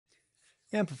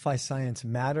Amplify Science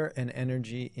Matter and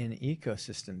Energy in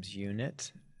Ecosystems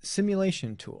Unit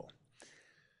Simulation Tool.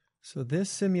 So this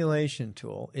simulation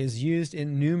tool is used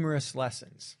in numerous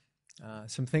lessons.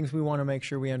 Some things we want to make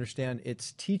sure we understand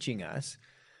it's teaching us.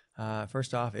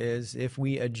 First off is if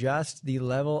we adjust the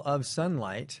level of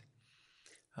sunlight,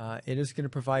 it is going to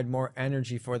provide more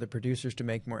energy for the producers to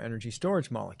make more energy storage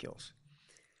molecules.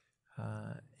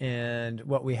 And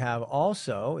what we have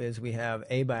also is we have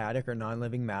abiotic or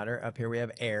non-living matter. Up here we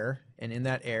have air, and in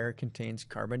that air contains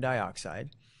carbon dioxide.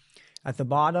 At the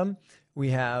bottom we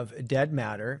have dead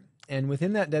matter, and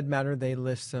within that dead matter they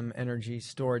list some energy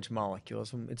storage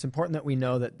molecules. It's important that we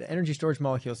know that the energy storage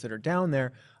molecules that are down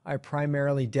there are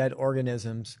primarily dead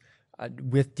organisms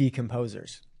with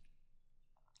decomposers.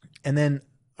 And then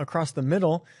across the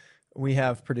middle we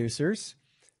have producers.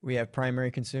 We have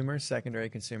primary consumers, secondary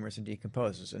consumers, and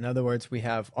decomposers. In other words, we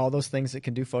have all those things that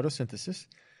can do photosynthesis.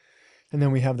 And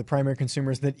then we have the primary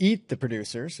consumers that eat the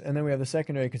producers. And then we have the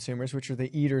secondary consumers, which are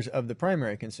the eaters of the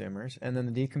primary consumers. And then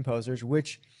the decomposers,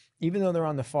 which, even though they're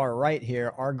on the far right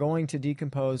here, are going to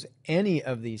decompose any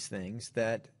of these things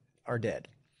that are dead.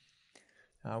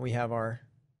 We have our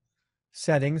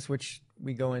settings, which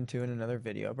we go into in another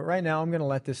video. But right now I'm going to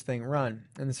let this thing run.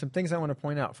 And there's some things I want to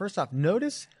point out. First off,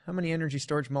 notice how many energy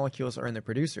storage molecules are in the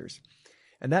producers.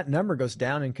 And that number goes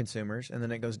down in consumers, and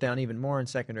then it goes down even more in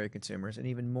secondary consumers, and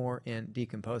even more in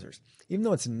decomposers. Even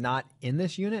though it's not in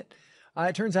this unit,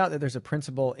 it turns out that there's a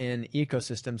principle in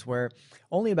ecosystems where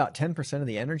only about 10% of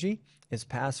the energy is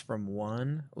passed from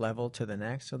one level to the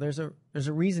next. So there's a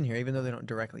reason here, even though they don't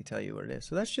directly tell you what it is.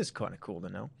 So that's just kind of cool to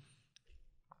know.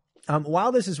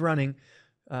 While this is running,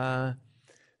 don't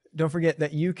forget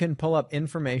that you can pull up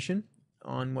information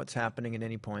on what's happening at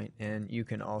any point, and you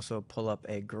can also pull up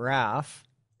a graph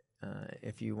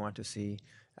if you want to see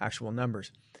actual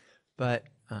numbers. But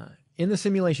in the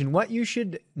simulation, what you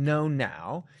should know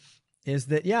now is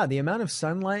that, yeah, the amount of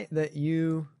sunlight that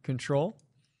you control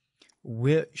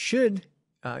you should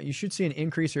see an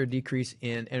increase or a decrease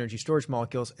in energy storage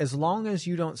molecules as long as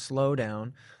you don't slow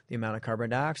down the amount of carbon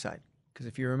dioxide. Because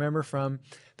if you remember from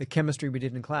the chemistry we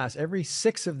did in class, every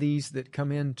 6 of these that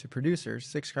come into producers,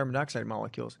 6 carbon dioxide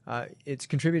molecules, it's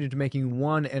contributed to making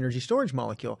 1 energy storage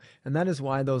molecule. And that is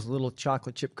why those little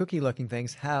chocolate chip cookie looking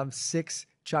things have 6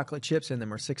 chocolate chips in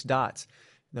them, or 6 dots.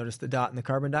 Notice the dot in the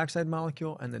carbon dioxide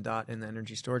molecule and the dot in the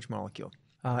energy storage molecule.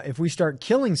 If we start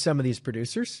killing some of these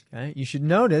producers, okay, you should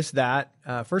notice that,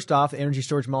 first off, the energy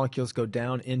storage molecules go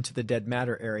down into the dead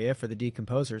matter area for the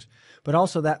decomposers, but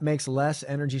also that makes less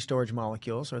energy storage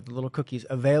molecules, or the little cookies,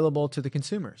 available to the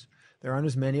consumers. There aren't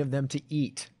as many of them to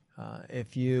eat.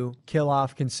 If you kill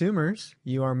off consumers,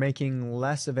 you are making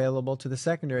less available to the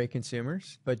secondary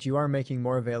consumers, but you are making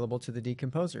more available to the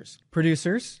decomposers.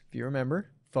 Producers, if you remember,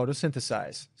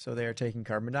 photosynthesize. So they are taking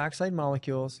carbon dioxide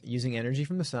molecules, using energy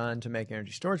from the sun to make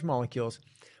energy storage molecules.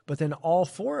 But then all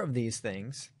 4 of these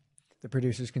things, the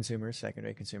producers, consumers,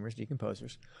 secondary consumers,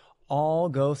 decomposers, all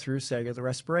go through cellular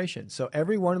respiration. So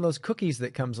every one of those cookies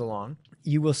that comes along,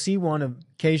 you will see one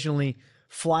occasionally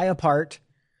fly apart.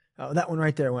 Oh, that one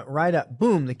right there went right up.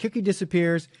 Boom, the cookie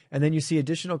disappears, and then you see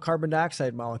additional carbon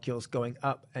dioxide molecules going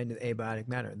up into the abiotic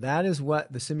matter. That is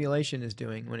what the simulation is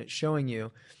doing when it's showing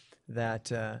you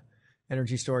that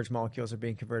energy storage molecules are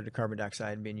being converted to carbon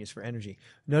dioxide and being used for energy.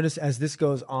 Notice as this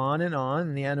goes on in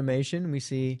the animation, we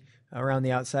see around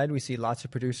the outside, we see lots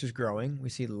of producers growing. We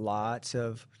see lots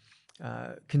of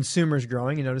consumers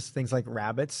growing. You notice things like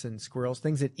rabbits and squirrels,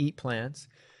 things that eat plants.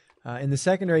 In the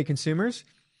secondary consumers,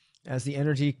 as the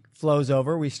energy flows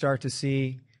over, we start to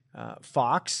see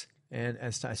fox and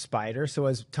as a spider. So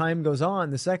as time goes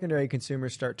on, the secondary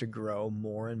consumers start to grow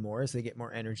more and more as they get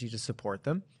more energy to support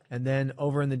them. And then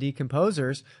over in the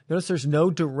decomposers, notice there's no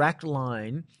direct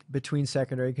line between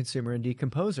secondary consumer and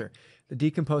decomposer. The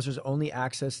decomposers only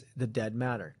access the dead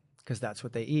matter because that's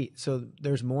what they eat. So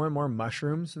there's more and more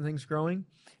mushrooms and things growing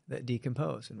that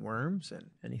decompose, and worms and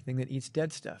anything that eats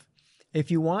dead stuff.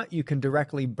 If you want, you can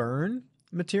directly burn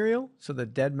material. So the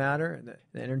dead matter,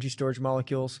 the energy storage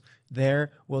molecules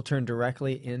there will turn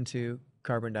directly into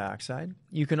carbon dioxide.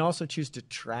 You can also choose to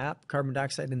trap carbon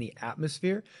dioxide in the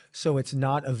atmosphere so it's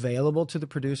not available to the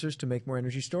producers to make more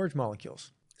energy storage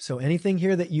molecules. So anything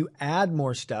here that you add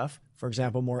more stuff, for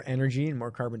example, more energy and more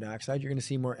carbon dioxide, you're going to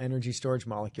see more energy storage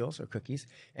molecules or cookies.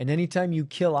 And anytime you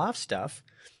kill off stuff,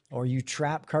 or you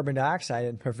trap carbon dioxide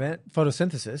and prevent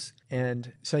photosynthesis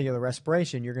and cellular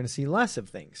respiration, you're going to see less of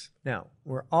things. Now,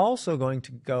 we're also going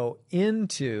to go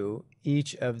into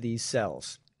each of these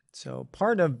cells. So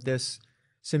part of this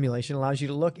simulation allows you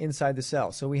to look inside the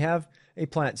cell. So we have a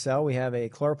plant cell, we have a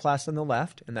chloroplast on the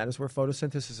left, and that is where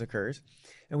photosynthesis occurs.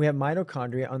 and we have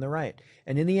mitochondria on the right.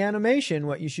 And in the animation,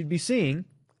 what you should be seeing,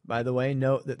 by the way,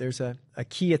 note that there's a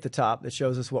key at the top that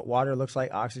shows us what water looks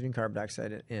like, oxygen, carbon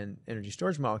dioxide, and energy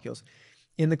storage molecules.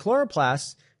 In the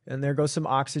chloroplasts, and there goes some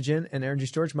oxygen and energy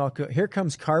storage molecule, here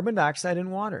comes carbon dioxide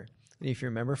and water. And if you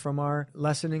remember from our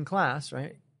lesson in class,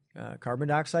 right, carbon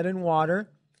dioxide and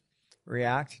water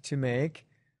react to make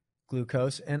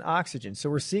glucose and oxygen. So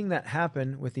we're seeing that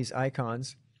happen with these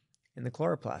icons in the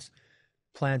chloroplast.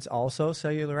 Plants also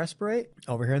cellular respirate.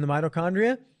 Over here in the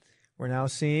mitochondria, we're now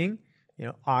seeing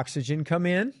oxygen come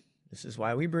in. This is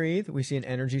why we breathe. We see an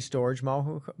energy storage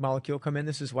molecule come in.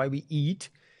 This is why we eat.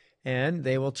 And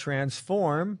they will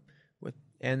transform,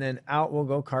 and then out will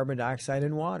go carbon dioxide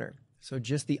and water. So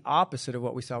just the opposite of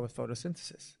what we saw with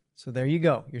photosynthesis. So there you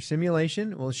go. Your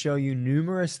simulation will show you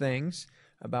numerous things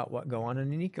about what go on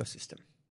in an ecosystem.